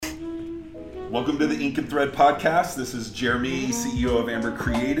Welcome to the Ink and Thread podcast. This is Jeremy, CEO of Amber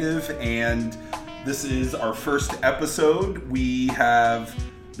Creative, and this is our first episode. We have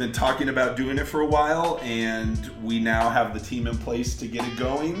been talking about doing it for a while, and we now have the team in place to get it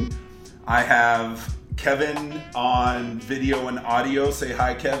going. I have Kevin on video and audio. Say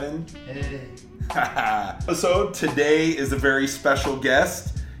hi, Kevin. Hey. Episode today is a very special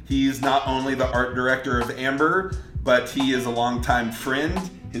guest. He's not only the art director of Amber, but he is a longtime friend.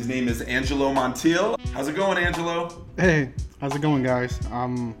 His name is Angelo Montiel. How's it going, Angelo? Hey, how's it going, guys?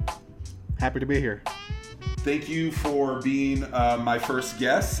 I'm happy to be here. Thank you for being my first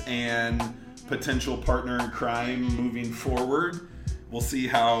guest and potential partner in crime moving forward. We'll see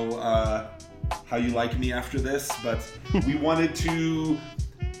how you like me after this, but we wanted to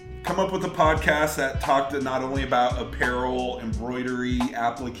come up with a podcast that talked not only about apparel, embroidery,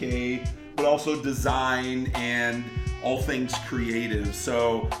 applique, but also design and all things creative.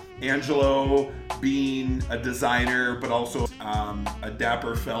 So Angelo, being a designer, but also a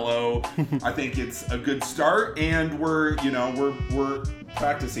dapper fellow, I think it's a good start. And we're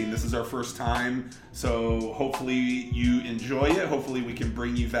practicing. This is our first time, so hopefully you enjoy it. Hopefully we can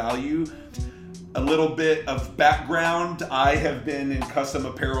bring you value. A little bit of background. I have been in custom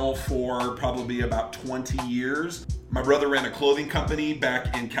apparel for probably about 20 years. My brother ran a clothing company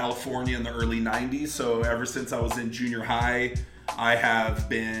back in California in the early 90s. So ever since I was in junior high, I have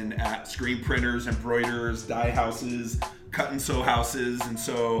been at screen printers, embroiderers, dye houses, cut and sew houses. And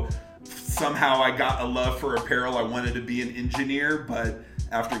so somehow I got a love for apparel. I wanted to be an engineer, but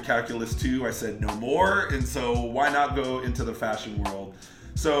after Calculus 2, I said no more. And so why not go into the fashion world?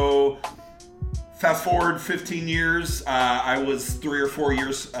 So fast forward 15 years, I was 3 or 4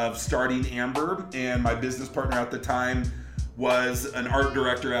 years of starting Amber, and my business partner at the time was an art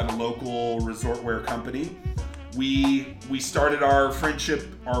director at a local resort wear company. We started our friendship,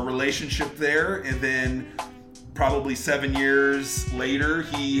 our relationship there, and then probably 7 years later,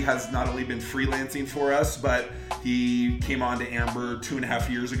 he has not only been freelancing for us, but he came on to Amber 2.5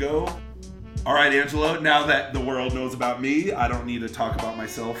 years ago. All right, Angelo, now that the world knows about me, I don't need to talk about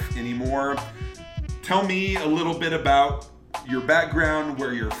myself anymore. Tell me a little bit about your background,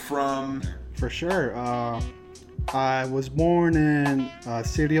 where you're from. For sure. I was born in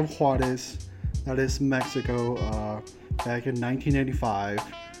city of Juarez, that is Mexico, back in 1985.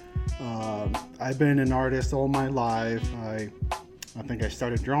 I've been an artist all my life. I think I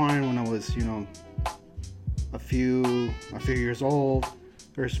started drawing when I was, a few years old.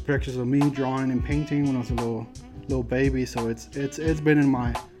 There's pictures of me drawing and painting when I was a little baby. So it's been in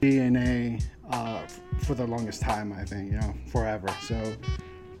my DNA for the longest time, I think, forever. So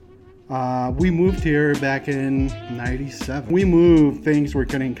we moved here back in 97. We moved, things were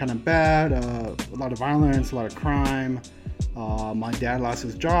getting kind of bad, a lot of violence, a lot of crime. My dad lost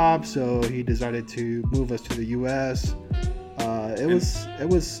his job, so he decided to move us to the US. It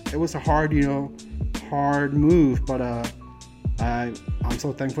was a hard move, but I'm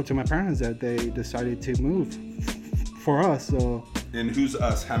so thankful to my parents that they decided to move for us. So. And who's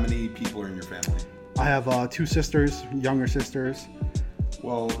us? How many people are in your family? I have 2 sisters, younger sisters.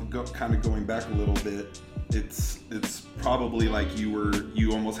 Well, going back a little bit, it's probably like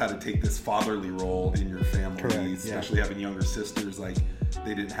you almost had to take this fatherly role in your family. Correct, especially having younger sisters. Like,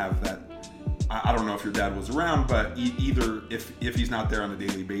 they didn't have that. I don't know if your dad was around, but either if he's not there on a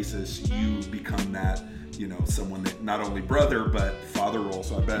daily basis, you become that, someone that not only brother but father role.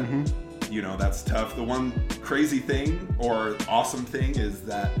 So I bet. Mm-hmm. That's tough. The one crazy thing or awesome thing is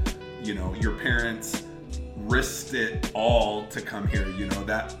that, your parents risked it all to come here.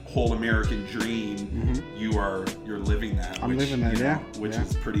 That whole American dream, mm-hmm. You're living that. I'm living that, which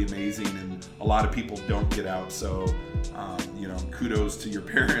is pretty amazing. And a lot of people don't get out. So, kudos to your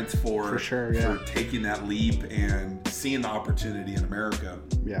parents for taking that leap and seeing the opportunity in America.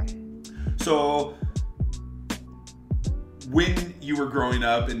 Yeah. So, when you were growing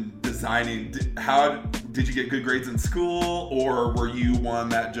up and designing, how did you get good grades in school, or were you one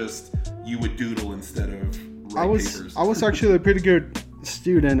that just you would doodle instead of write papers? I was actually a pretty good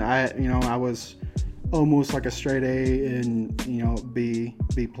student. I was almost like a straight A and B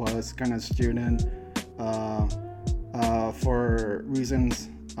plus kind of student. For reasons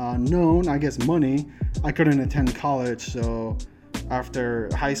unknown, I guess money, I couldn't attend college, so after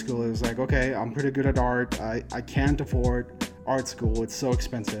high school, it was like, okay, I'm pretty good at art. I can't afford art school. It's so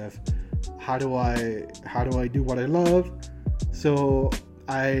expensive. How do I do what I love? So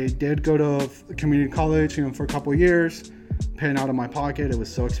I did go to community college, for a couple of years, paying out of my pocket. It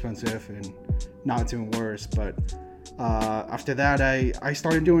was so expensive and not doing worse. But after that, I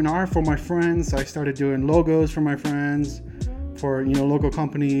started doing art for my friends. I started doing logos for my friends, for local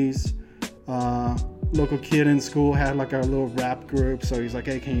companies. Local kid in school had like a little rap group, so he's like,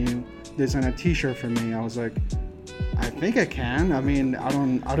 hey, can you design a t-shirt for me? I was like, I think I can. I mean, I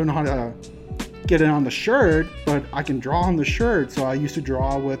don't know how to get it on the shirt, but I can draw on the shirt. So I used to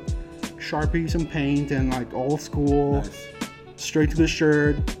draw with Sharpies and paint and like old school, Nice. straight to the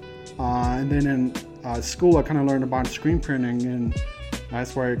shirt. And then in school, I kind of learned about screen printing, and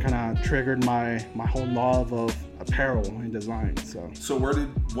that's where it kind of triggered my whole love of apparel and design. So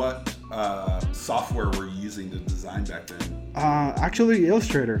what software were you using to design back then? Actually,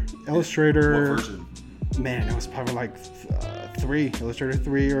 Illustrator. What version? Man, it was probably like 3, Illustrator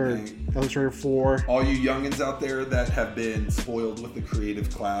 3 or Dang. Illustrator 4. All you youngins out there that have been spoiled with the Creative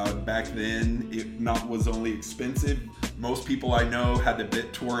Cloud, back then it was only expensive. Most people I know had to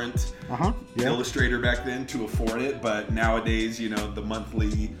BitTorrent Yeah. Illustrator back then to afford it, but nowadays, the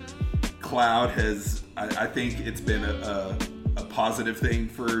monthly cloud has, I think it's been a positive thing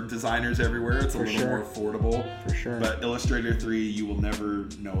for designers everywhere. It's a For little sure. more affordable. For sure. But Illustrator 3, you will never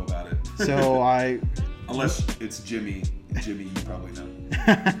know about it. So Unless it's Jimmy. Jimmy, you probably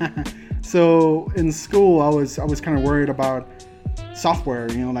know. So in school, I was kind of worried about software.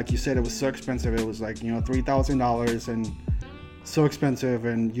 Like you said, it was so expensive. It was like $3,000 and so expensive,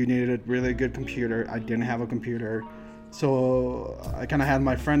 and you needed a really good computer. I didn't have a computer, so I kind of had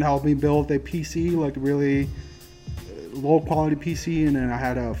my friend help me build a PC, like really low quality PC, and then I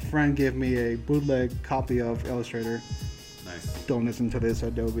had a friend give me a bootleg copy of Illustrator. Nice. Don't listen to this,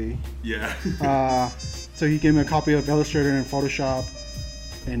 Adobe. Yeah. So he gave me a copy of Illustrator and Photoshop,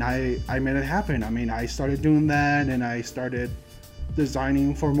 and I made it happen. I mean, I started doing that, and I started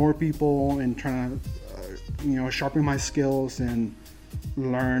designing for more people and trying to, sharpen my skills and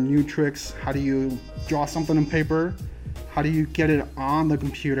learn new tricks. How do you draw something on paper? How do you get it on the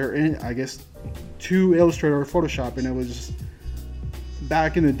computer? And I guess to Illustrator or Photoshop, and it was just,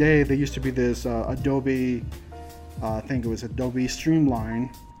 back in the day, there used to be this Adobe, I think it was Adobe Streamline,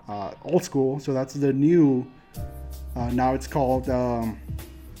 old school. So that's the new. Now it's called.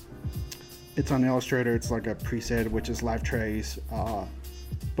 It's on Illustrator. It's like a preset, which is Live Trace.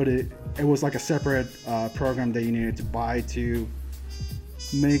 But it was like a separate program that you needed to buy to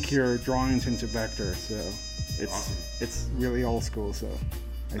make your drawings into vector. So it's Awesome. It's really old school. So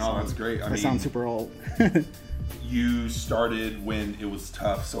That's great. I sound super old. You started when it was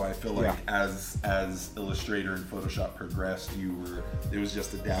tough, so I feel like Yeah. as Illustrator and Photoshop progressed, it was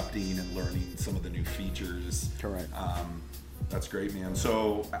just adapting and learning some of the new features. Correct. That's great, man.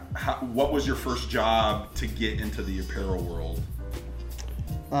 So, what was your first job to get into the apparel world?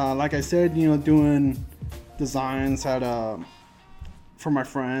 Like I said, doing designs for my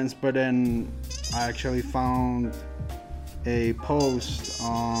friends, but then I actually found a post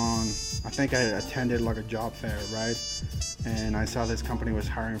on, I think I attended like a job fair, right? And I saw this company was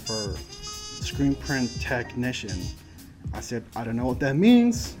hiring for screen print technician. I said, I don't know what that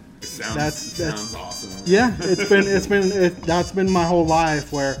means. It sounds awesome. Yeah, that's been my whole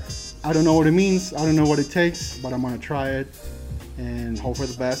life, where I don't know what it means, I don't know what it takes, but I'm gonna try it and hope for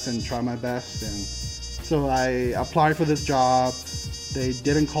the best and try my best. And so I applied for this job. They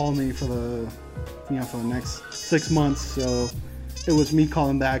didn't call me for the next 6 months. So it was me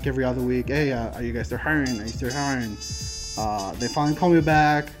calling back every other week. Hey, are you guys still hiring? Are you still hiring? They finally called me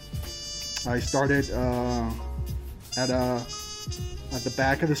back. I started at the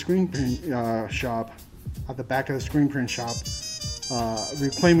back of the screen print shop. At the back of the screen print shop,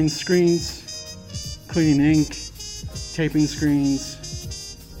 reclaiming screens, cleaning ink, taping screens,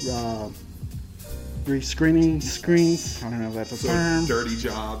 rescreening screens. I don't know if that's a term. Dirty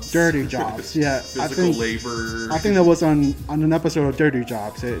jobs. Dirty jobs, yeah. Physical labor. I think that was on an episode of Dirty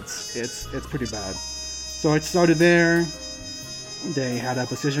Jobs. It's pretty bad. So I started there. They had a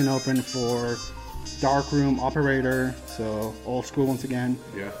position open for darkroom operator, so old school once again.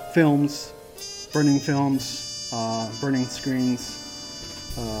 Yeah. Films, burning screens.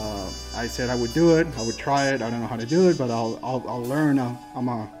 I said I would do it. I would try it. I don't know how to do it, but I'll learn. I'm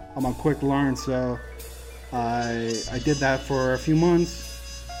a quick learn. So I did that for a few months.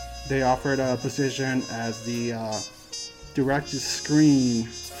 They offered a position as the direct-to-screen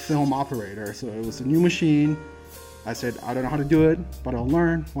film operator. So it was a new machine. I said, I don't know how to do it, but I'll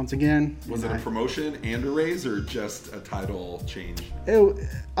learn once again. Was it a promotion and a raise, or just a title change? A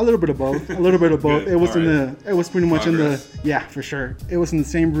little bit of both. A little bit of both. Good. It was All it was pretty much Progress. for sure. It was in the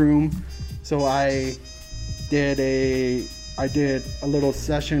same room. So I did a little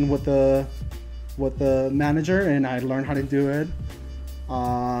session with the manager, and I learned how to do it.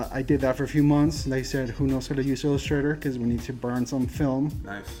 I did that for a few months. They said, who knows how to use Illustrator, because we need to burn some film.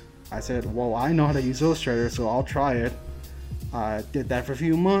 Nice. I said, well, I know how to use Illustrator, so I'll try it. I did that for a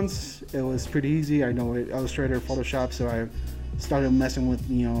few months. It was pretty easy. I know Illustrator, Photoshop, so I started messing with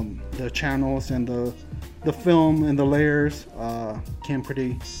the channels and the film and the layers. Came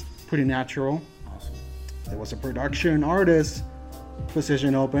pretty natural. Awesome. There was a production artist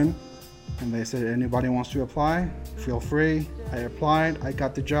position open, and they said anybody wants to apply, feel free. I applied. I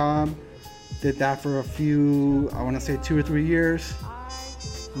got the job. Did that for a few, I want to say 2 or 3 years,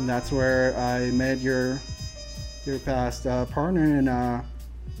 and that's where I met your past partner,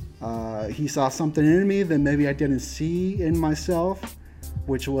 and he saw something in me that maybe I didn't see in myself,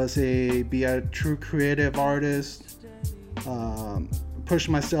 which was be a true creative artist. Pushed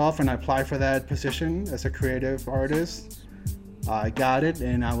myself, and I applied for that position as a creative artist. I got it,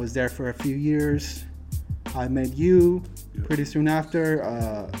 and I was there for a few years. I met you pretty soon after.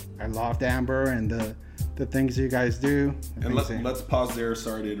 I loved Amber and the things you guys do. And let's pause there.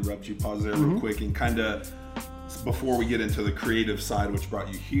 Sorry to interrupt you. Pause there real quick, and kind of before we get into the creative side, which brought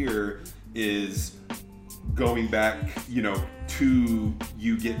you here, is going back, to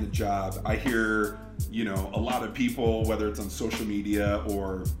you getting a job. I hear, a lot of people, whether it's on social media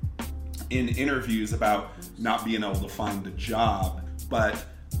or in interviews, about not being able to find a job, but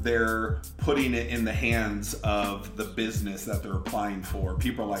they're putting it in the hands of the business that they're applying for.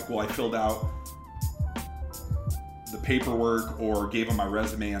 People are like, well, I filled out the paperwork or gave them my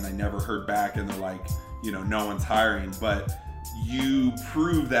resume and I never heard back, and they're like, no one's hiring. But you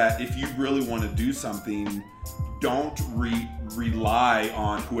prove that if you really want to do something, don't rely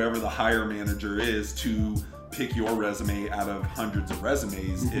on whoever the hire manager is to pick your resume out of hundreds of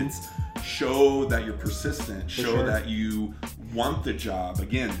resumes. It's show that you're persistent, show that you want the job.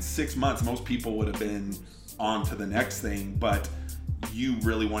 Again, 6 months, most people would have been on to the next thing, but you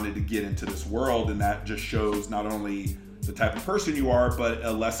really wanted to get into this world, and that just shows not only the type of person you are, but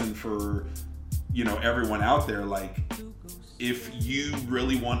a lesson for everyone out there. Like, if you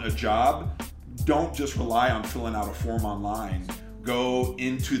really want a job, don't just rely on filling out a form online. Go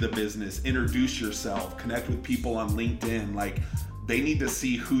into the business, introduce yourself, connect with people on LinkedIn. Like, they need to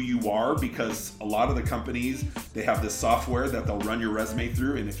see who you are, because a lot of the companies, they have this software that they'll run your resume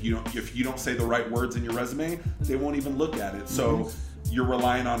through, and if you don't say the right words in your resume, they won't even look at it. So you're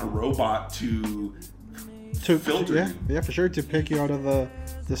relying on a robot to filter. Yeah, for sure, to pick you out of the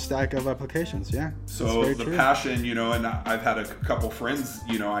stack of applications. Yeah. So the passion, and I've had a couple friends,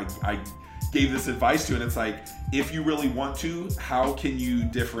 I gave this advice to, and it's like, if you really want to, how can you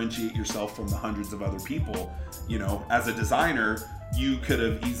differentiate yourself from the hundreds of other people? As a designer, you could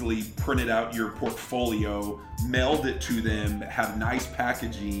have easily printed out your portfolio, mailed it to them, had nice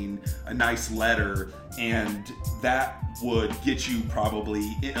packaging, a nice letter, and that would get you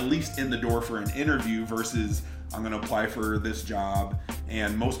probably at least in the door for an interview, versus I'm going to apply for this job,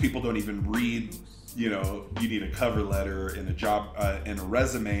 and most people don't even read. You need a cover letter and a job and a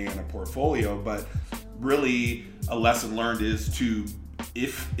resume and a portfolio. But really, a lesson learned is to,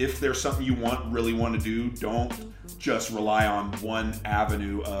 if there's something you really want to do, don't just rely on one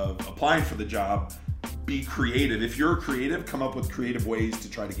avenue of applying for the job. Be creative. If you're creative, come up with creative ways to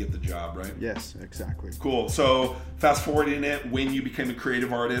try to get the job, right? Yes, exactly. Cool. So fast forwarding it, when you became a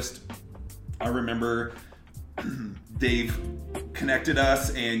creative artist, I remember Dave connected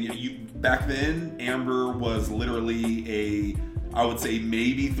us, and you back then, Amber was literally I would say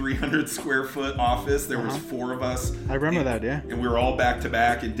maybe 300 square foot office. There was 4 of us. I remember that, yeah. And we were all back to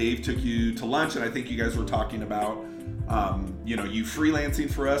back, and Dave took you to lunch, and I think you guys were talking about, you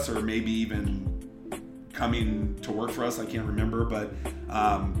freelancing for us, or maybe even coming to work for us. I can't remember, but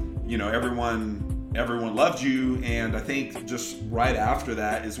everyone loved you, and I think just right after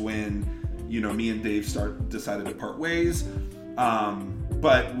that is when me and Dave decided to part ways.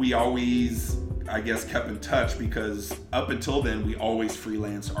 But we always, I guess, kept in touch, because up until then, we always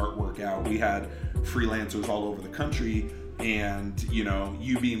freelanced artwork out. We had freelancers all over the country, and,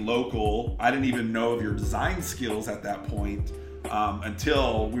 you being local, I didn't even know of your design skills at that point,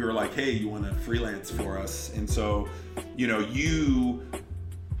 until we were like, hey, you want to freelance for us? And so, you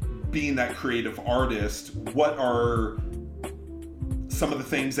being that creative artist, what are some of the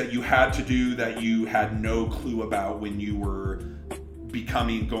things that you had to do that you had no clue about when you were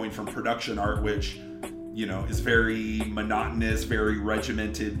going from production art, which is very monotonous, very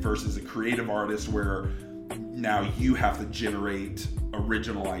regimented, versus a creative artist where now you have to generate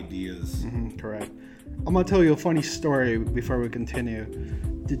original ideas? Correct. I'm gonna tell you a funny story before we continue.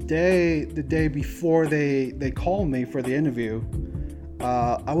 The day before they called me for the interview,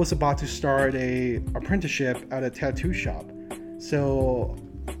 I was about to start a apprenticeship at a tattoo shop. So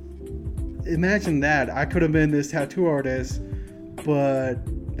imagine that. I could have been this tattoo artist, but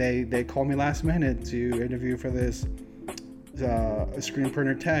they called me last minute to interview for this a screen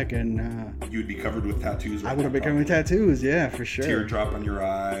printer tech, and you'd be covered with tattoos. I would have become tattoos, yeah, for sure. Teardrop on your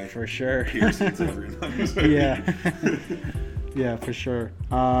eye, for sure. Piercings everywhere. Yeah, yeah, for sure.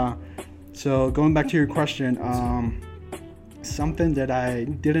 So going back to your question, something that I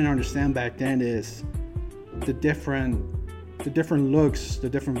didn't understand back then is the different looks, the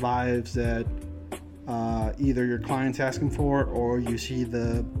different vibes that either your client's asking for or you see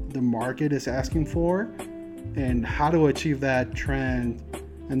the market is asking for, and how to achieve that trend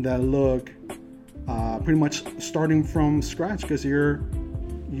and that look, pretty much starting from scratch, because you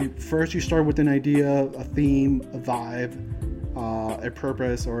start with an idea, a theme, a vibe, a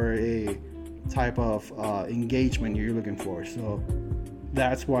purpose, or a type of engagement you're looking for. So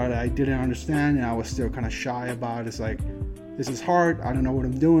that's what I didn't understand, and I was still kind of shy about. It's like, this is hard, I don't know what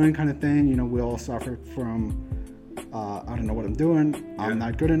I'm doing, kind of thing. You know, we all suffer from I don't know what I'm doing, I'm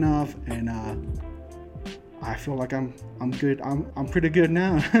not good enough, and I feel like I'm good. I'm pretty good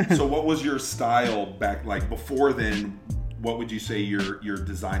now. So what was your style back, like before then? What would you say your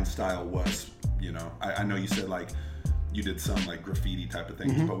design style was? You know, I know you said like you did some like graffiti type of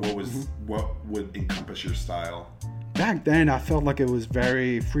things, but what would encompass your style? Back then, I felt like it was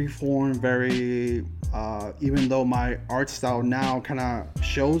very freeform, very, even though my art style now kind of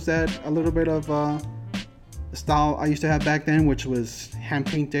shows that a little bit of the style I used to have back then, which was hand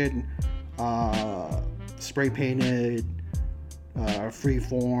painted, spray painted,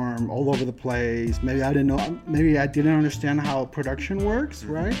 freeform, all over the place. Maybe I didn't understand how production works,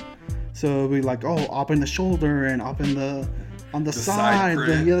 right? So it'd be like, up in the shoulder and up in on the side,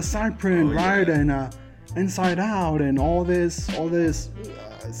 the side print, right? Yeah. And inside out and all this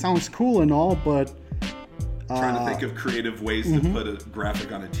sounds cool and all, but trying to think of creative ways to put a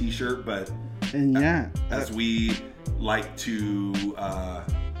graphic on a t-shirt, but as we like to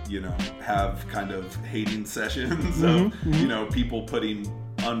have kind of hating sessions of people putting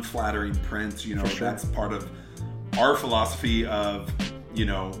unflattering prints, that's part of our philosophy of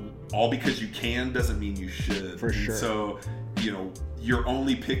all because you can doesn't mean you should. For sure. So you're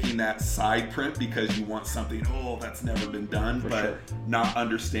only picking that side print because you want something, that's never been done, not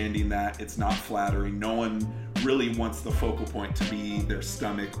understanding that it's not flattering. No one really wants the focal point to be their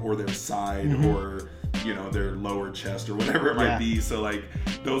stomach or their side or, their lower chest or whatever it might be. So like,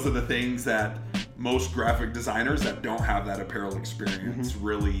 those are the things that most graphic designers that don't have that apparel experience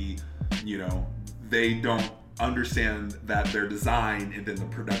really, they don't understand that their design and then the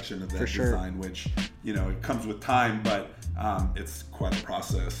production of that design, which, it comes with time, but it's quite a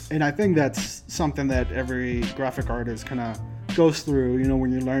process. And I think that's something that every graphic artist kind of goes through.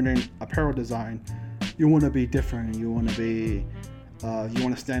 When you're learning apparel design, you want to be different. You want to be, you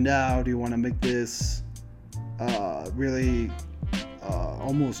want to stand out. You want to make this really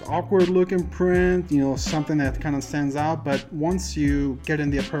almost awkward looking print. Something that kind of stands out. But once you get in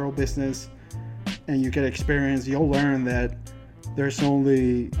the apparel business and you get experience, you'll learn that there's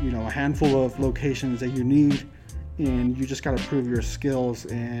only a handful of locations that you need. And you just got to prove your skills,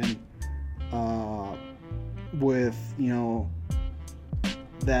 and with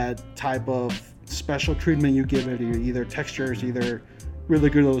that type of special treatment you give it, either textures, either really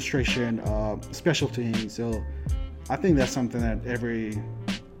good illustration, specialty. So I think that's something that every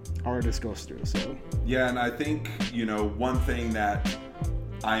artist goes through. So yeah, and I think one thing that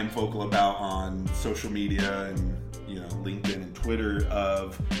I am vocal about on social media and LinkedIn and Twitter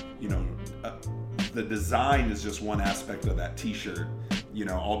of the design is just one aspect of that t-shirt.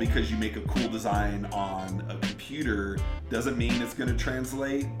 All because you make a cool design on a computer doesn't mean it's going to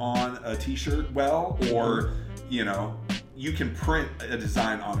translate on a t-shirt well, or you can print a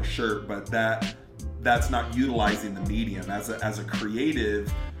design on a shirt, but that's not utilizing the medium. As a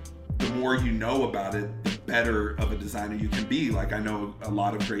creative, the more you know about it, the better of a designer you can be. Like, I know a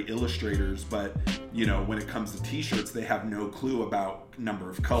lot of great illustrators, but when it comes to t-shirts, they have no clue about number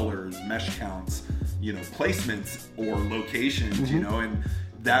of colors, mesh counts, placements or locations, and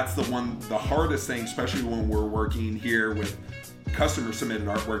that's the hardest thing, especially when we're working here with customer submitted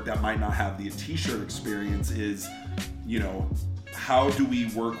artwork that might not have the t-shirt experience, is how do we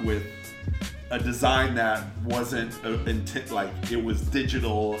work with a design that wasn't like it was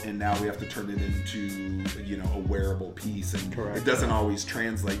digital, and now we have to turn it into a wearable piece, and it doesn't always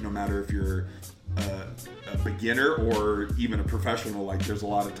translate, no matter if you're a beginner or even a professional. Like, there's a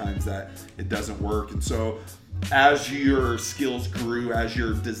lot of times that it doesn't work. And so as your skills grew, as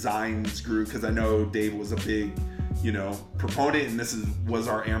your designs grew, because I know Dave was a big proponent, and this was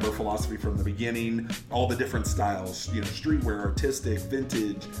our Amber philosophy from the beginning, all the different styles, streetwear, artistic,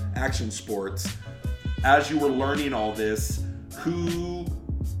 vintage, action sports. As you were learning all this, who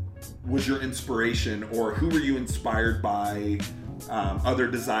was your inspiration, or who were you inspired by, other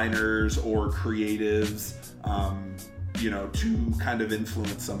designers or creatives, to kind of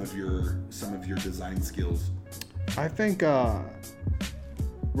influence some of your design skills? I think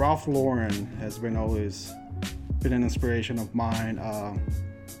Ralph Lauren has always been an inspiration of mine. I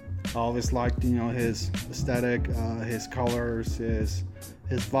always liked, his aesthetic, his colors, his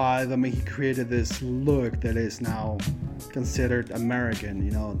vibe. I mean, he created this look that is now considered American,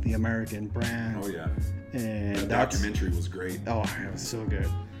 the American brand. Oh yeah. And the documentary was great. Oh, it was so good.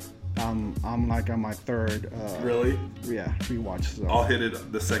 I'm like on my third. Really? Yeah, rewatch. So. I'll hit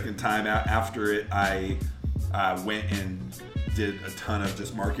it the second time. After it, I went and did a ton of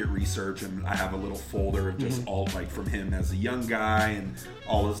just market research, and I have a little folder of just all like from him as a young guy and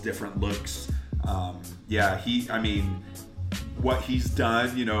all his different looks. What he's done,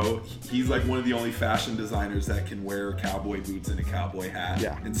 he's like one of the only fashion designers that can wear cowboy boots and a cowboy hat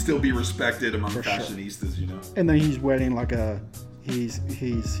and still be respected among fashionistas, And then he's wearing like he's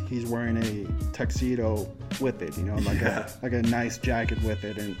wearing a tuxedo with it, like a nice jacket with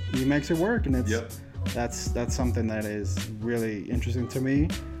it, and he makes it work, and that's something that is really interesting to me,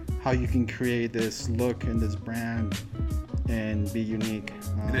 how you can create this look and this brand and be unique.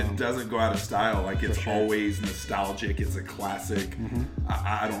 And it doesn't go out of style. Like, it's always nostalgic. It's a classic.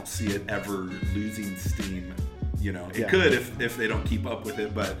 I don't see it ever losing steam. It could if they don't keep up with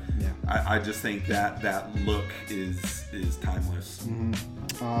it, but I just think that look is timeless.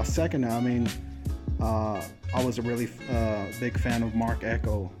 Second, I was a really big fan of Marc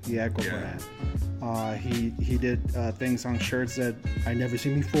Ecko, the Ecko brand. He did things on shirts that I never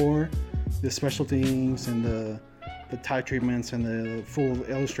seen before, the special things and the tie treatments and the full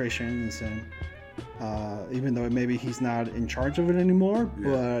illustrations, and even though maybe he's not in charge of it anymore,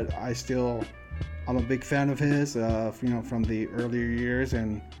 but I'm a big fan of his, from the earlier years,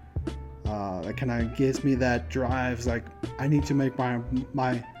 and it kind of gives me that drive. Like, I need to make my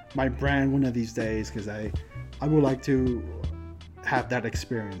brand one of these days, because I would like to have that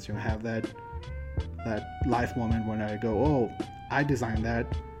experience, have that life moment when I go, oh, I designed that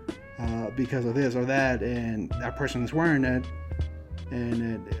because of this or that, and that person is wearing it,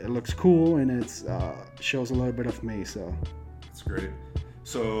 and it looks cool, and it shows a little bit of me. So that's great.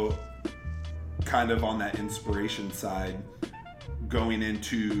 So kind of on that inspiration side, going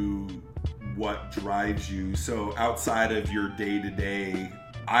into what drives you. So outside of your day-to-day,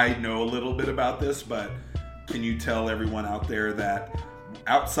 I know a little bit about this, but can you tell everyone out there that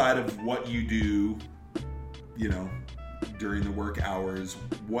outside of what you do, during the work hours,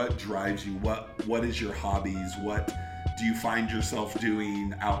 what drives you? What is your hobbies? What do you find yourself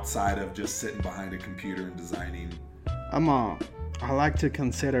doing outside of just sitting behind a computer and designing? I like to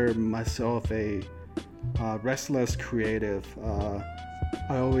consider myself a restless creative.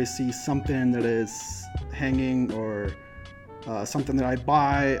 I always see something that is hanging, or something that I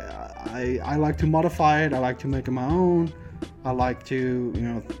buy. I like to modify it. I like to make it my own. I like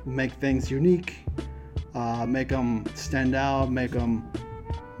to make things unique, make them stand out, make them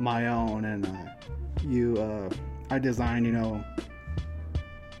my own. And I designed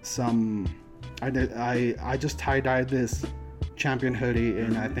I just tie-dyed this Champion hoodie,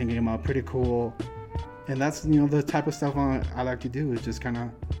 and I think it came out pretty cool. And that's the type of stuff I like to do, is just kind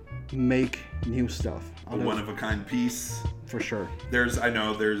of make new stuff. A one-of-a-kind piece. For sure. I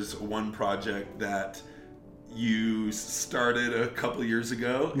know there's one project that you started a couple years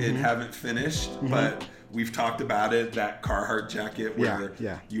ago and haven't finished, but we've talked about it, that Carhartt jacket where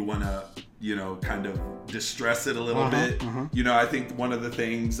you want to, kind of distress it a little bit. I think one of the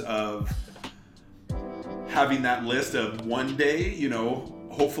things of having that list of one day,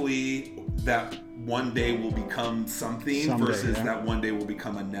 hopefully that one day will become something versus that one day will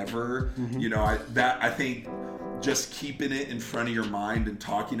become a never. I think just keeping it in front of your mind and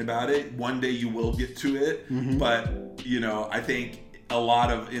talking about it, one day you will get to it. But I think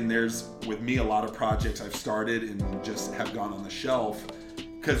there's with me a lot of projects I've started and just have gone on the shelf,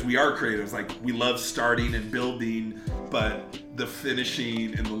 because we are creatives. Like, we love starting and building, but the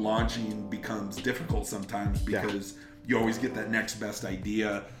finishing and the launching becomes difficult sometimes, because you always get that next best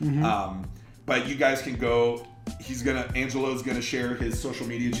idea. But you guys can go. Angelo's gonna share his social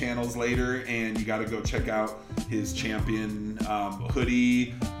media channels later, and you got to go check out his Champion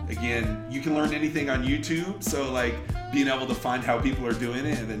hoodie. Again, you can learn anything on YouTube, so like being able to find how people are doing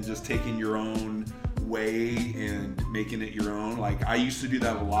it and then just taking your own way and making it your own. Like, I used to do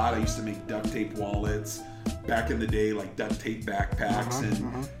that a lot. I used to make duct tape wallets back in the day, like duct tape backpacks.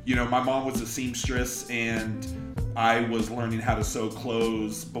 My mom was a seamstress, and I was learning how to sew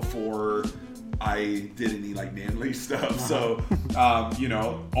clothes before I did any like manly stuff. So,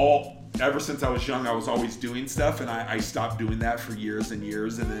 ever since I was young, I was always doing stuff, and I stopped doing that for years and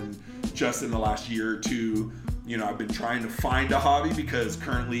years. And then just in the last year or two, I've been trying to find a hobby, because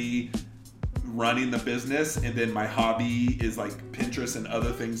currently running the business, and then my hobby is like Pinterest and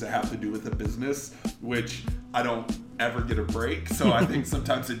other things that have to do with the business, which I don't ever get a break. So I think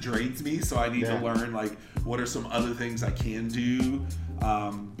sometimes it drains me. So I need to learn, like, what are some other things I can do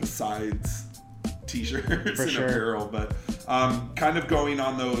besides t-shirts and apparel. But kind of going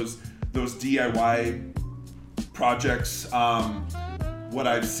on those DIY projects, what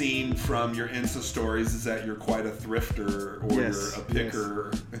I've seen from your Insta stories is that you're quite a thrifter, or you're a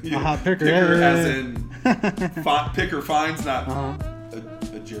picker. Yes. Picker, as in picker finds, not a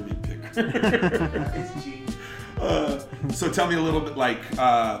Jeremy picker. So tell me a little bit, like,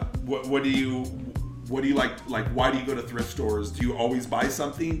 what do you like? Like, why do you go to thrift stores? Do you always buy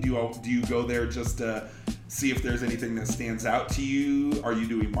something? Do you go there just to see if there's anything that stands out to you? Are you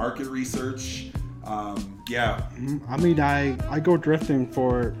doing market research? I mean, I go thrifting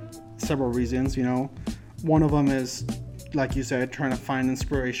for several reasons. One of them is, like you said, trying to find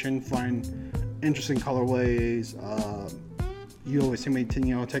inspiration, find interesting colorways. You always see me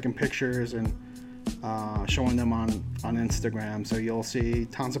taking pictures and showing them on Instagram, so you'll see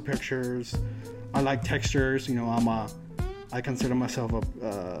tons of pictures. I like textures. I consider myself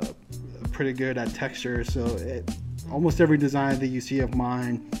a pretty good at textures, so almost every design that you see of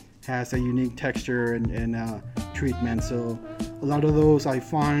mine has a unique texture and treatment. So a lot of those I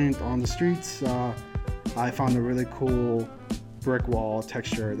find on the streets. I found a really cool brick wall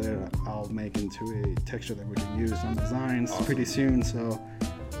texture that I'll make into a texture that we can use on designs pretty soon. So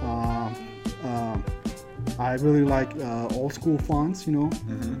I really like old school fonts,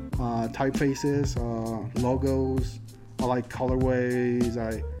 typefaces, logos. I like colorways.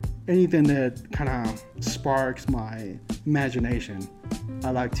 Anything that kind of sparks my imagination. I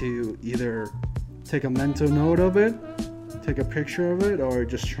like to either take a mental note of it, take a picture of it, or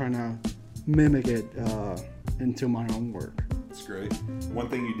just trying to mimic it into my own work. That's great. One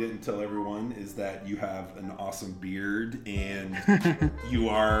thing you didn't tell everyone is that you have an awesome beard, and you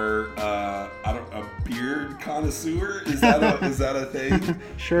are a beard connoisseur. Is that a thing?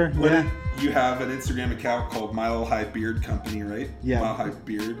 Sure. You have an Instagram account called Mile High Beard Company, right? Yeah. Mile High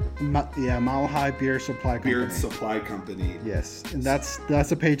Beard. Mile High Beard Supply Company. Beard Supply Company. Yes, and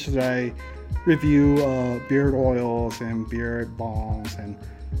that's a page that I review beard oils and beard balms and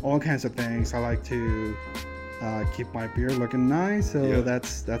all kinds of things. I like to keep my beard looking nice, so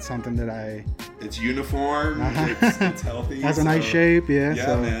that's something that it's uniform, it's healthy, has a nice shape.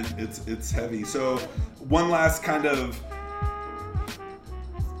 Man, it's heavy. So one last kind of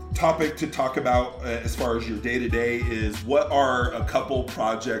topic to talk about as far as your day-to-day is, what are a couple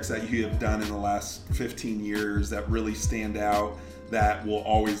projects that you have done in the last 15 years that really stand out, that will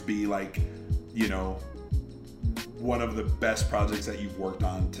always be like, one of the best projects that you've worked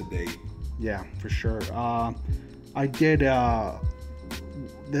on to date? Yeah, for sure. I did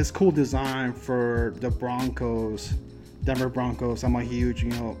this cool design for the Broncos, Denver Broncos. I'm a huge,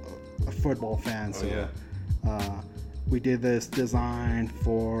 a football fan. So we did this design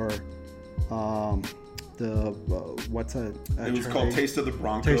for it was called Taste of the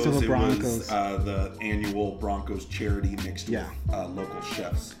Broncos. Taste of the Broncos. It was the annual Broncos charity mixed with local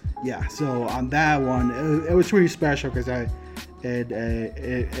chefs. Yeah, so on that one, it was really special because it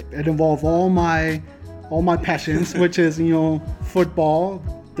involved all my passions, which is football,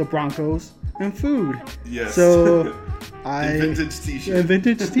 the Broncos, and food. Yes. So and vintage t-shirts. And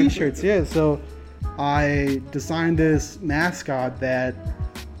vintage t-shirts. Yeah. So I designed this mascot that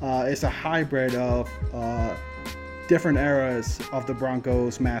is a hybrid of different eras of the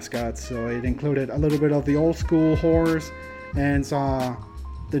Broncos mascots. So it included a little bit of the old school horse and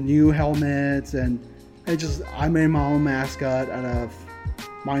the new helmets, and I made my own mascot out of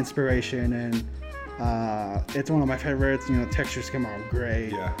my inspiration, and it's one of my favorites. Textures come out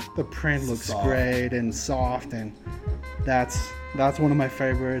great. Yeah. The print looks great and soft, and that's one of my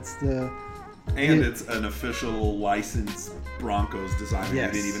favorites. It's an official licensed Broncos designer.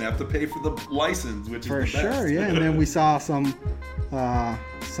 Yes. You didn't even have to pay for the license, which for is the best. sure. Yeah, and then we saw some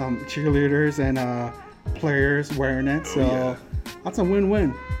cheerleaders and players wearing it. So that's a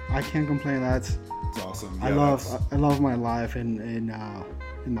win-win. I can't complain. That's awesome. I love my life and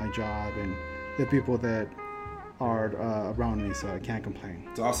my job and the people that are around me, so I can't complain.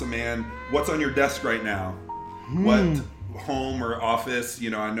 It's awesome, man. What's on your desk right now? What home or office?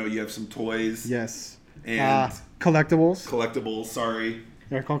 I know you have some toys. Yes. And collectibles. Sorry.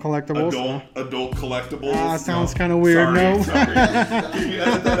 They're called collectibles. Adult collectibles. Sounds kind of weird. Sorry. Can you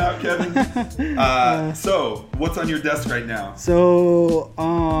edit that out, Kevin? So, what's on your desk right now? So,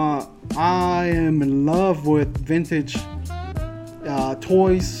 I am in love with vintage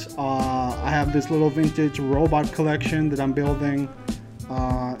toys. I have this little vintage robot collection that I'm building.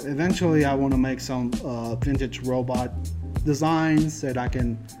 Eventually, I want to make some vintage robot designs that I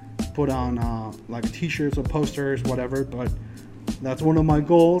can put on like t-shirts or posters, whatever. But that's one of my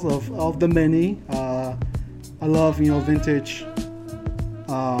goals of the many. I love vintage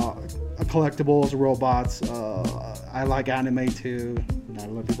collectibles, robots. I like anime too. Not a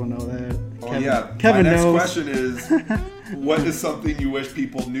lot of people know that. Kevin My next knows. question is, what is something you wish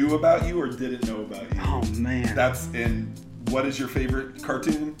people knew about you or didn't know about you? Oh man. What is your favorite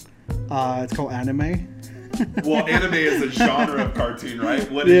cartoon? It's called anime. Well, anime is a genre of cartoon, right?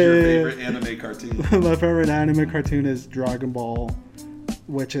 What is your favorite anime cartoon? My favorite anime cartoon is Dragon Ball,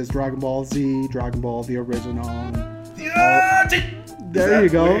 which is Dragon Ball Z, Dragon Ball the original. There you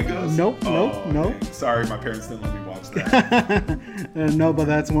go. Nope. Okay. Sorry, my parents didn't let me watch that. No, but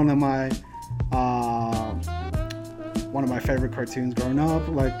that's one of my favorite cartoons growing up.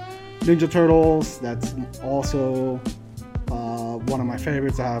 Like Ninja Turtles. That's also one of my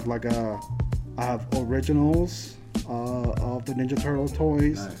favorites. I have originals of the Ninja Turtle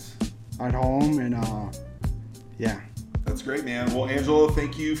toys at home, and yeah. That's great, man. Well, Angelo,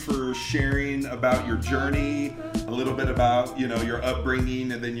 thank you for sharing about your journey, a little bit about your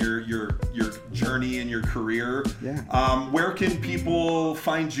upbringing, and then your journey and your career. Yeah. Where can people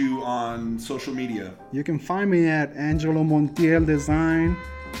find you on social media? You can find me at Angelo Montiel Design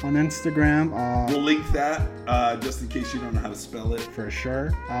on Instagram. We'll link that just in case you don't know how to spell it. For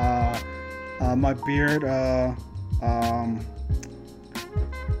sure. My beard. Where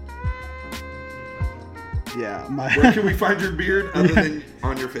can we find your beard other than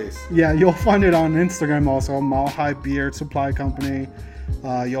on your face? Yeah, you'll find it on Instagram also. Mile High Beard Supply Company.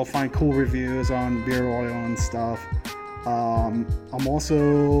 You'll find cool reviews on beard oil and stuff. I'm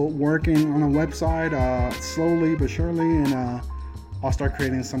also working on a website slowly but surely, and I'll start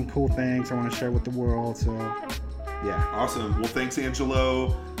creating some cool things I want to share with the world. So, yeah. Awesome. Well, thanks,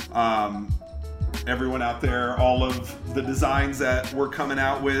 Angelo. Everyone out there, all of the designs that we're coming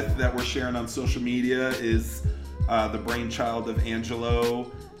out with, that we're sharing on social media, is the brainchild of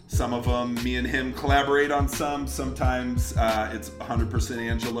Angelo. Some of them, me and him collaborate on some. Sometimes it's 100%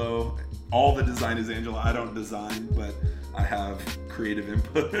 Angelo. All the design is Angelo. I don't design, but I have creative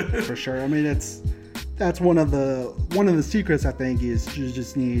input. For sure. I mean, that's one of the secrets, I think, is you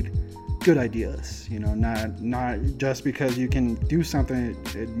just need good ideas. Not just because you can do something,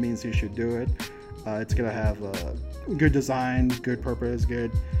 it means you should do it. It's gonna have a good design, good purpose,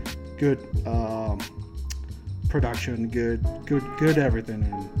 good production, good everything,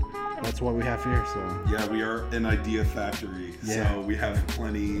 and that's what we have here. So yeah, we are an idea factory. Yeah. So we have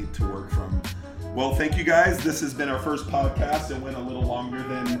plenty to work from. Well, thank you guys. This has been our first podcast. It went a little longer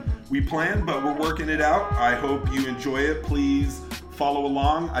than we planned, but we're working it out. I hope you enjoy it. Please follow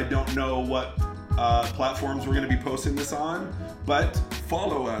along. I don't know what platforms we're going to be posting this on, but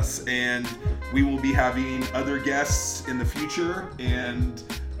follow us, and we will be having other guests in the future, and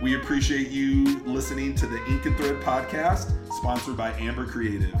we appreciate you listening to the Ink and Thread podcast, sponsored by Amber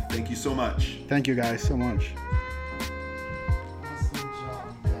Creative. Thank you so much. Thank you guys so much.